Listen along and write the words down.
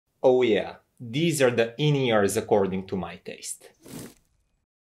Oh yeah, these are the in-ears according to my taste.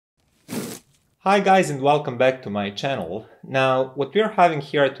 Hi guys and welcome back to my channel. Now what we're having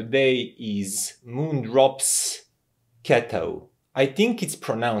here today is Moondrop's Keto. I think it's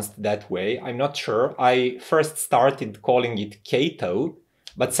pronounced that way, I'm not sure. I first started calling it Keto,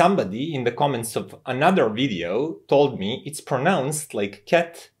 but somebody in the comments of another video told me it's pronounced like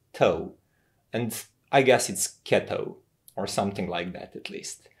cat toe. And I guess it's Keto, or something like that at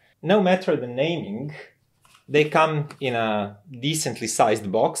least. No matter the naming, they come in a decently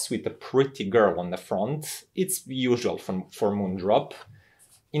sized box with a pretty girl on the front. It's usual for Moondrop.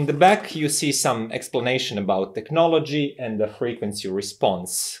 In the back you see some explanation about technology and the frequency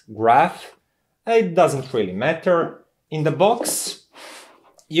response graph. It doesn't really matter. In the box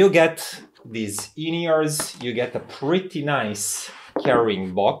you get these in-ears, you get a pretty nice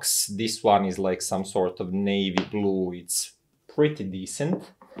carrying box. This one is like some sort of navy blue, it's pretty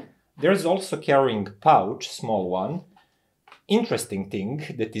decent. There's also carrying pouch, small one. Interesting thing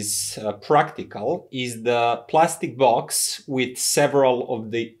that is practical is the plastic box with several of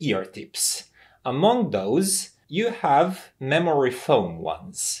the ear tips. Among those you have memory foam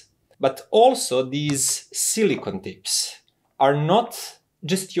ones, but also these silicone tips are not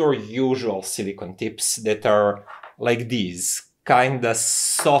just your usual silicone tips that are like these, kinda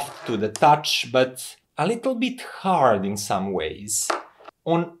soft to the touch but a little bit hard in some ways.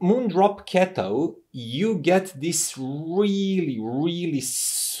 On Moondrop Keto, you get this really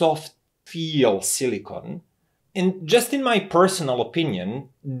soft feel silicone. And just in my personal opinion,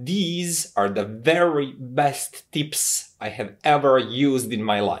 these are the very best tips I have ever used in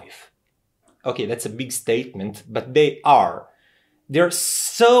my life. Okay, that's a big statement, but they are. They're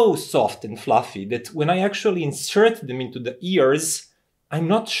so soft and fluffy that when I actually insert them into the ears, I'm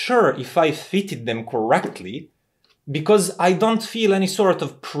not sure if I fitted them correctly, because I don't feel any sort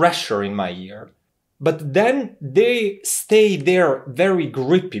of pressure in my ear. But then they stay there very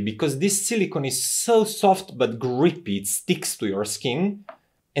grippy, because this silicone is so soft but grippy, it sticks to your skin.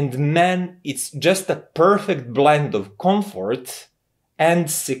 And man, it's just a perfect blend of comfort and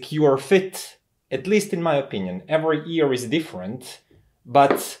secure fit, at least in my opinion. Every ear is different,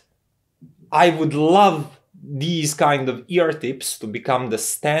 but I would love these kind of ear tips to become the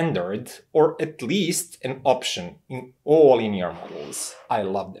standard, or at least an option in all in-ear models. I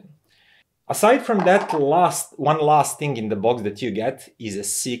love them. Aside from that, one last thing in the box that you get is a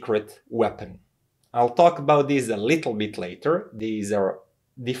secret weapon. I'll talk about this a little bit later. These are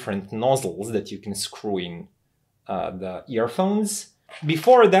different nozzles that you can screw in the earphones.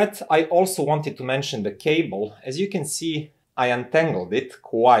 Before that, I also wanted to mention the cable. As you can see, I untangled it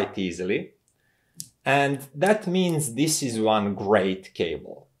quite easily. And that means this is one great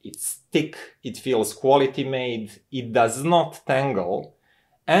cable. It's thick, it feels quality made, it does not tangle,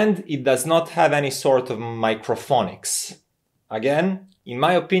 and it does not have any sort of microphonics. Again, in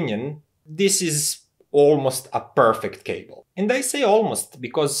my opinion, this is almost a perfect cable. And I say almost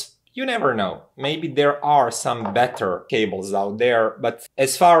because you never know. Maybe there are some better cables out there, but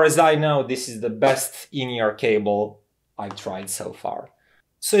as far as I know, this is the best in-ear cable I've tried so far.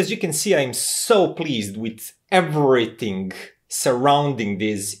 So as you can see, I'm so pleased with everything surrounding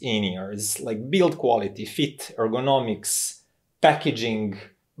these in-ears, like build quality, fit, ergonomics, packaging.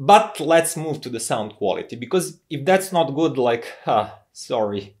 But let's move to the sound quality, because if that's not good, like,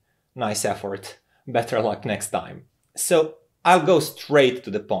 sorry, nice effort, better luck next time. So I'll go straight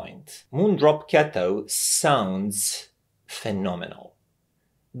to the point. Moondrop Keto sounds phenomenal.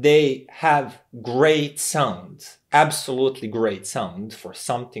 They have great sound, absolutely great sound for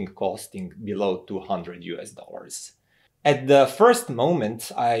something costing below $200 US. At the first moment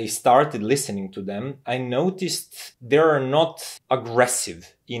I started listening to them, I noticed they're not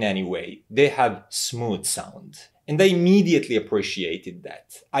aggressive in any way. They have smooth sound. And I immediately appreciated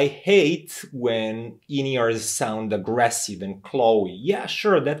that. I hate when in-ears sound aggressive and clawy. Yeah,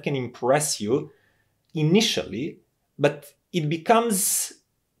 sure, that can impress you initially, but it becomes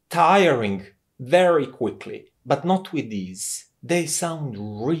tiring very quickly. But not with these. They sound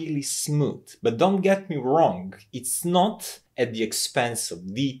really smooth. But don't get me wrong, it's not at the expense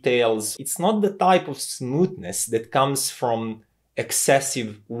of details. It's not the type of smoothness that comes from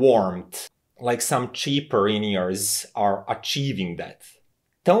excessive warmth, like some cheaper in-ears are achieving that.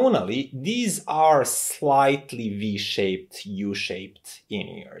 Tonally, these are slightly V-shaped, U-shaped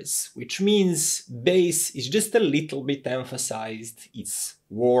in-ears, which means bass is just a little bit emphasized. It's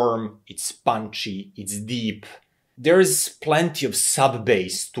warm, it's punchy, it's deep. There's plenty of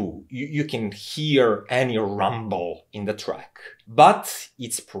sub-bass too. You can hear any rumble in the track. But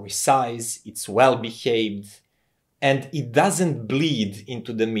it's precise, it's well-behaved, and it doesn't bleed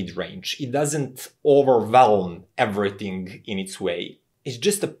into the mid-range. It doesn't overwhelm everything in its way. It's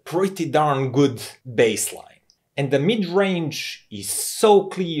just a pretty darn good bass line. And the mid-range is so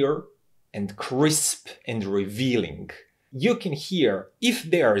clear and crisp and revealing. You can hear if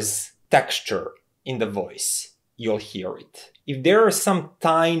there's texture in the voice, you'll hear it. If there are some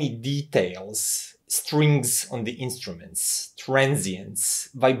tiny details, strings on the instruments, transients,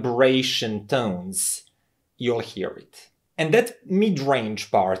 vibration tones, you'll hear it. And that mid-range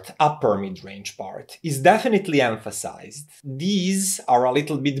part, upper mid-range part, is definitely emphasized. These are a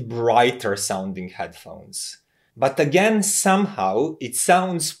little bit brighter sounding headphones. But again, somehow it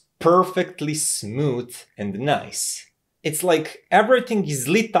sounds perfectly smooth and nice. It's like everything is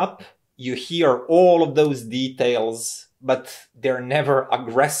lit up, you hear all of those details, but they're never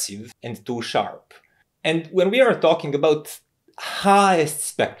aggressive and too sharp. And when we are talking about highest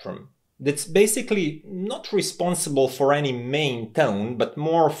spectrum, that's basically not responsible for any main tone, but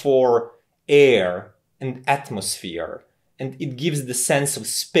more for air and atmosphere, and it gives the sense of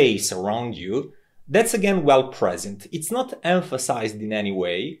space around you, that's again well present. It's not emphasized in any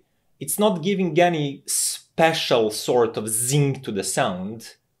way, it's not giving any special sort of zing to the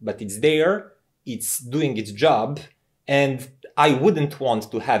sound, but it's there, it's doing its job, and I wouldn't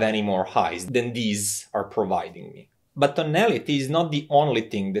want to have any more highs than these are providing me. But tonality is not the only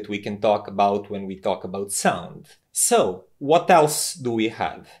thing that we can talk about when we talk about sound. So, what else do we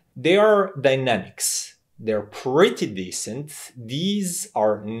have? There are dynamics. They're pretty decent. These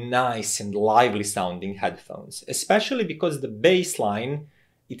are nice and lively sounding headphones, especially because the bass line,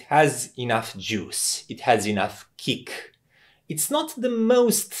 it has enough juice, it has enough kick. It's not the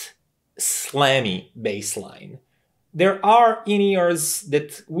most slammy bass line. There are in-ears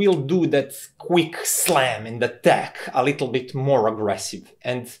that will do that quick slam and attack a little bit more aggressive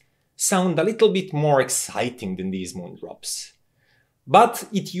and sound a little bit more exciting than these Moondrops. But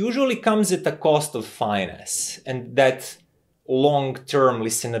it usually comes at a cost of finesse and that long-term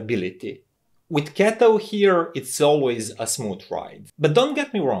listenability. With Keto here, it's always a smooth ride. But don't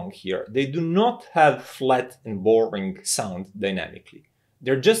get me wrong here, they do not have flat and boring sound dynamically.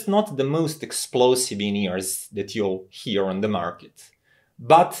 They're just not the most explosive in-ears that you'll hear on the market.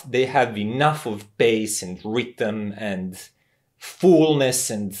 But they have enough of bass and rhythm and fullness,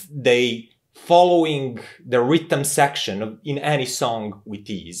 and they following the rhythm section in any song with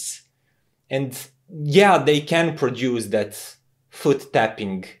ease. And yeah, they can produce that foot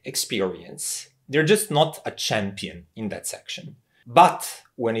tapping experience. They're just not a champion in that section. But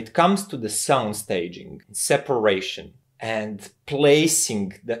when it comes to the sound staging, separation, and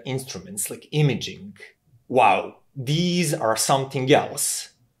placing the instruments, like imaging, wow, these are something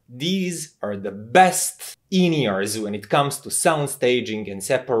else. These are the best in-ears when it comes to sound staging and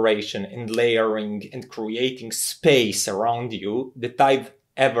separation and layering and creating space around you that I've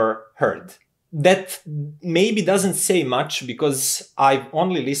ever heard. That maybe doesn't say much because I've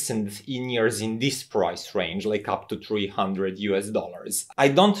only listened in-ears in this price range, like up to $300 US. I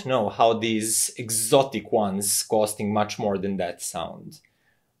don't know how these exotic ones costing much more than that sound.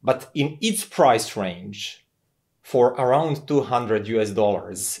 But in its price range, for around $200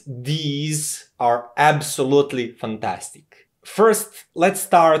 US, these are absolutely fantastic. First, let's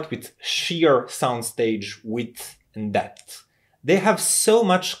start with sheer soundstage width and depth. They have so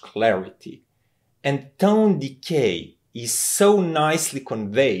much clarity. And tone decay is so nicely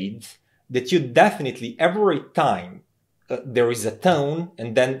conveyed that you definitely, every time there is a tone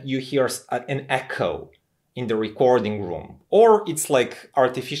and then you hear an echo in the recording room, or it's like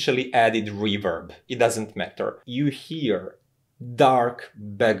artificially added reverb, it doesn't matter. You hear dark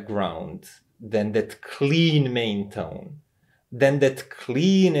background, then that clean main tone, then that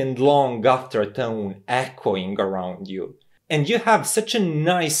clean and long aftertone echoing around you. And you have such a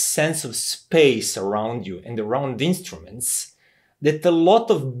nice sense of space around you and around instruments that a lot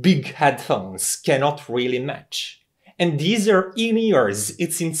of big headphones cannot really match. And these are in-ears,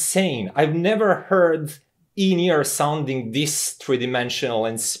 it's insane. I've never heard in-ear sounding this three-dimensional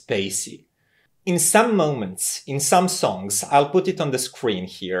and spacey. In some moments, in some songs, I'll put it on the screen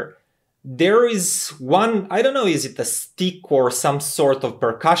here, there is one, I don't know, is it a stick or some sort of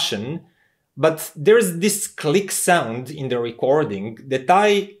percussion, but there's this click sound in the recording that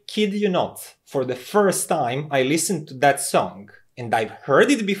I kid you not, for the first time I listened to that song and I've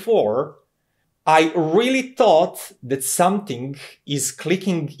heard it before, I really thought that something is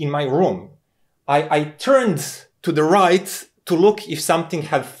clicking in my room. I turned to the right to look if something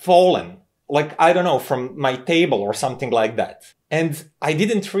had fallen, like, I don't know, from my table or something like that. And I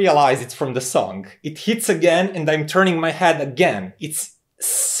didn't realize it's from the song. It hits again and I'm turning my head again. It's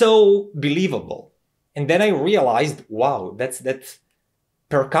so believable. And then I realized, wow, that's that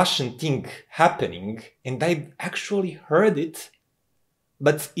percussion thing happening. And I actually heard it,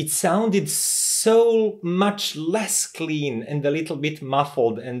 but it sounded so much less clean and a little bit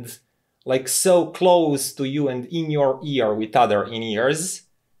muffled and like so close to you and in your ear with other in-ears,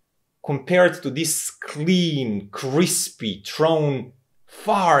 compared to this clean, crispy, thrown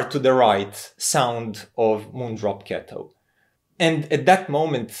far to the right sound of Moondrop Keto. And at that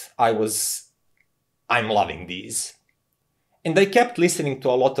moment, I'm loving these. And I kept listening to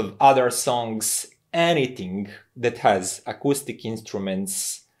a lot of other songs, anything that has acoustic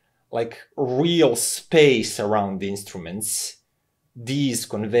instruments, like real space around the instruments. These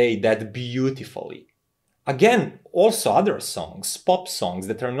convey that beautifully. Again, also other songs, pop songs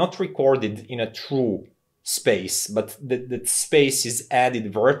that are not recorded in a true space, but that space is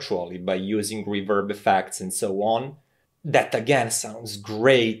added virtually by using reverb effects and so on. That again sounds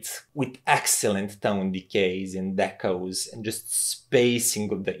great with excellent tone decays and echoes and just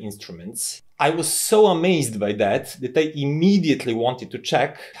spacing of the instruments. I was so amazed by that I immediately wanted to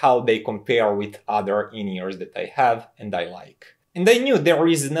check how they compare with other in-ears that I have and I like. And I knew there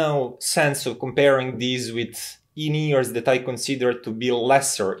is no sense of comparing these with in-ears that I consider to be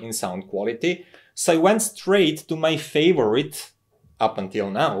lesser in sound quality, so I went straight to my favorite, up until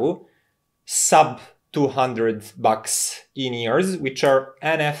now, sub $200 in-ears, which are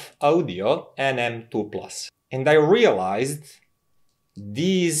NF Audio NM2+. And I realized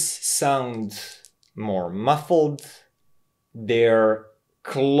these sound more muffled, they're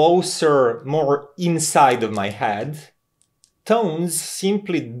closer, more inside of my head. Tones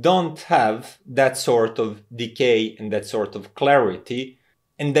simply don't have that sort of decay and that sort of clarity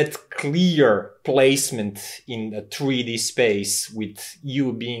and that clear placement in a 3D space with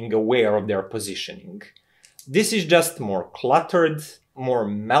you being aware of their positioning. This is just more cluttered, more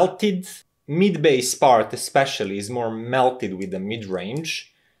melted. Mid-bass part especially is more melted with the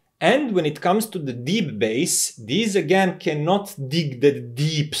mid-range. And when it comes to the deep bass, these again cannot dig the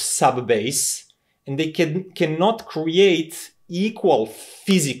deep sub-bass, and they cannot create equal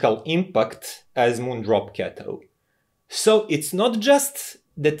physical impact as Moondrop Keto. So it's not just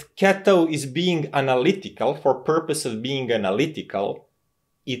that Keto is being analytical for purpose of being analytical,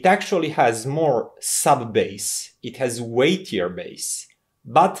 it actually has more sub-bass, it has weightier bass,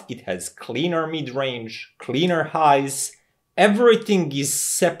 but it has cleaner mid-range, cleaner highs, everything is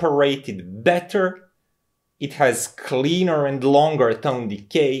separated better, it has cleaner and longer tone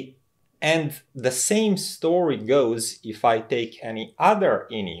decay, and the same story goes if I take any other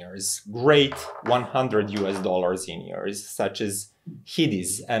in-ears, great $100 in-ears, such as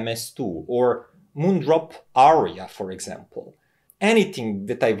Hidizs MS2 or Moondrop Aria, for example. Anything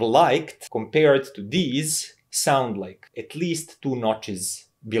that I've liked compared to these sound like at least 2 notches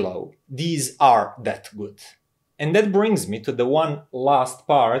below. These are that good. And that brings me to the one last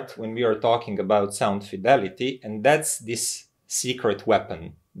part when we are talking about sound fidelity, and that's this secret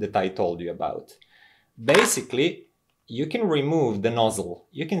weapon that I told you about. Basically, you can remove the nozzle.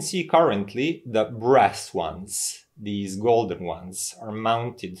 You can see currently the brass ones, these golden ones, are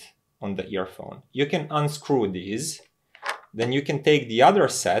mounted on the earphone. You can unscrew these, then you can take the other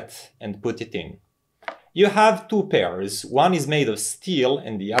set and put it in. You have 2 pairs, one is made of steel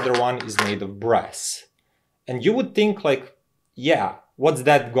and the other one is made of brass. And you would think like, yeah, what's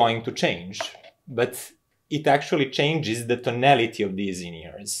that going to change? But it actually changes the tonality of these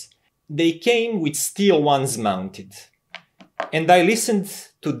in-ears. They came with steel ones mounted. And I listened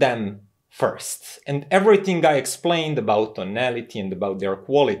to them first. And everything I explained about tonality and about their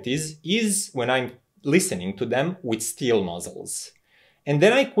qualities is when I'm listening to them with steel nozzles. And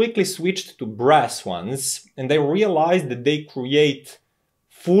then I quickly switched to brass ones and I realized that they create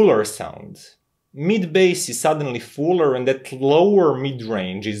fuller sound. Mid-bass is suddenly fuller and that lower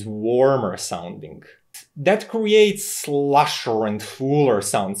mid-range is warmer sounding. That creates lusher and fuller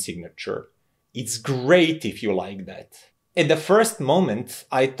sound signature. It's great if you like that. At the first moment,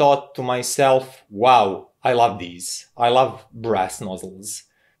 I thought to myself, wow, I love these. I love brass nozzles.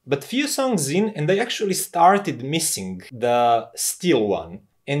 But few songs in, and I actually started missing the steel one.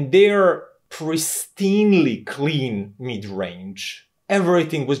 And their pristinely clean mid-range.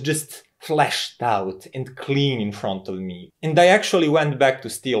 Everything was just fleshed out and clean in front of me. And I actually went back to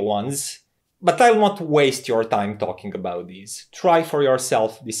steel ones. But I'll not waste your time talking about these. Try for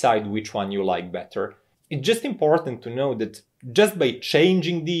yourself, decide which one you like better. It's just important to know that just by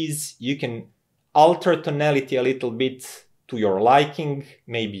changing these, you can alter tonality a little bit to your liking.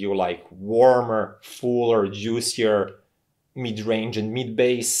 Maybe you like warmer, fuller, juicier mid-range and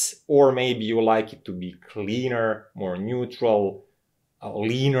mid-bass, or maybe you like it to be cleaner, more neutral,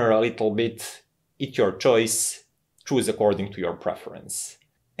 leaner a little bit. it's your choice, choose according to your preference.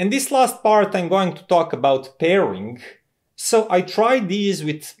 And this last part I'm going to talk about pairing. So I tried these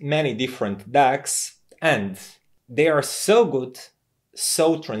with many different DACs and they are so good,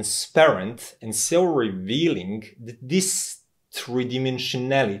 so transparent and so revealing that this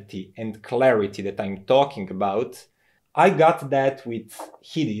three-dimensionality and clarity that I'm talking about, I got that with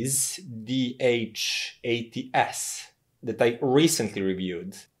Hidizs DH80s that I recently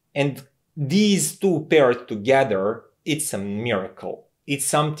reviewed. And these two paired together, it's a miracle. It's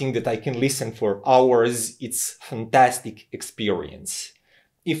something that I can listen for hours. It's a fantastic experience.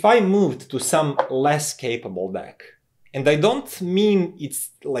 If I moved to some less capable DAC, and I don't mean it's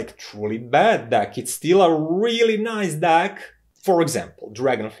like truly bad DAC, it's still a really nice DAC. For example,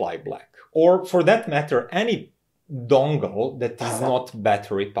 Dragonfly Black, or for that matter, any dongle that is not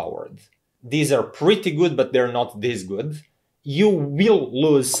battery powered. These are pretty good, but they're not this good. You will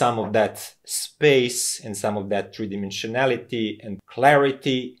lose some of that space and some of that three-dimensionality and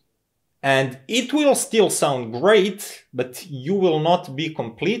clarity, and it will still sound great, but you will not be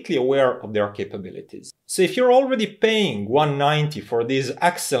completely aware of their capabilities. So if you're already paying $190 for these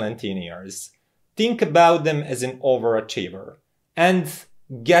excellent in-ears, think about them as an overachiever and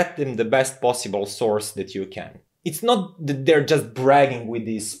get them the best possible source that you can. It's not that they're just bragging with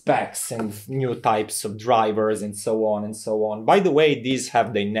these specs and new types of drivers and so on and so on. By the way, these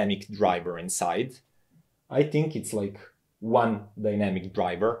have dynamic driver inside. I think it's like one dynamic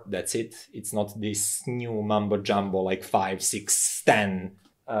driver, that's it. It's not this new mumbo jumbo like 5, 6, 10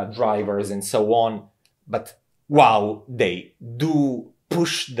 drivers and so on. But wow, they do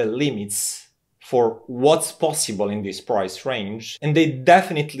push the limits for what's possible in this price range. And they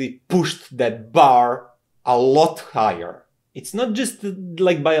definitely pushed that bar a lot higher. It's not just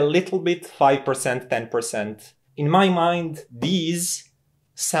like by a little bit, 5%, 10%. In my mind, these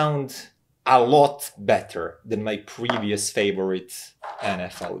sound a lot better than my previous favorite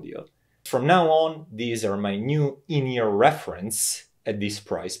NF audio. From now on, these are my new in-ear reference at this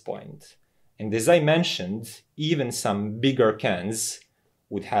price point. And as I mentioned, even some bigger cans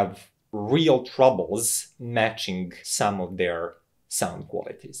would have real troubles matching some of their sound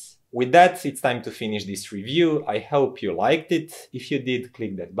qualities. With that, it's time to finish this review. I hope you liked it. If you did,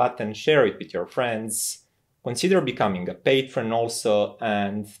 click that button, share it with your friends. Consider becoming a patron also,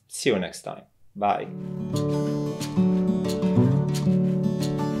 and see you next time. Bye.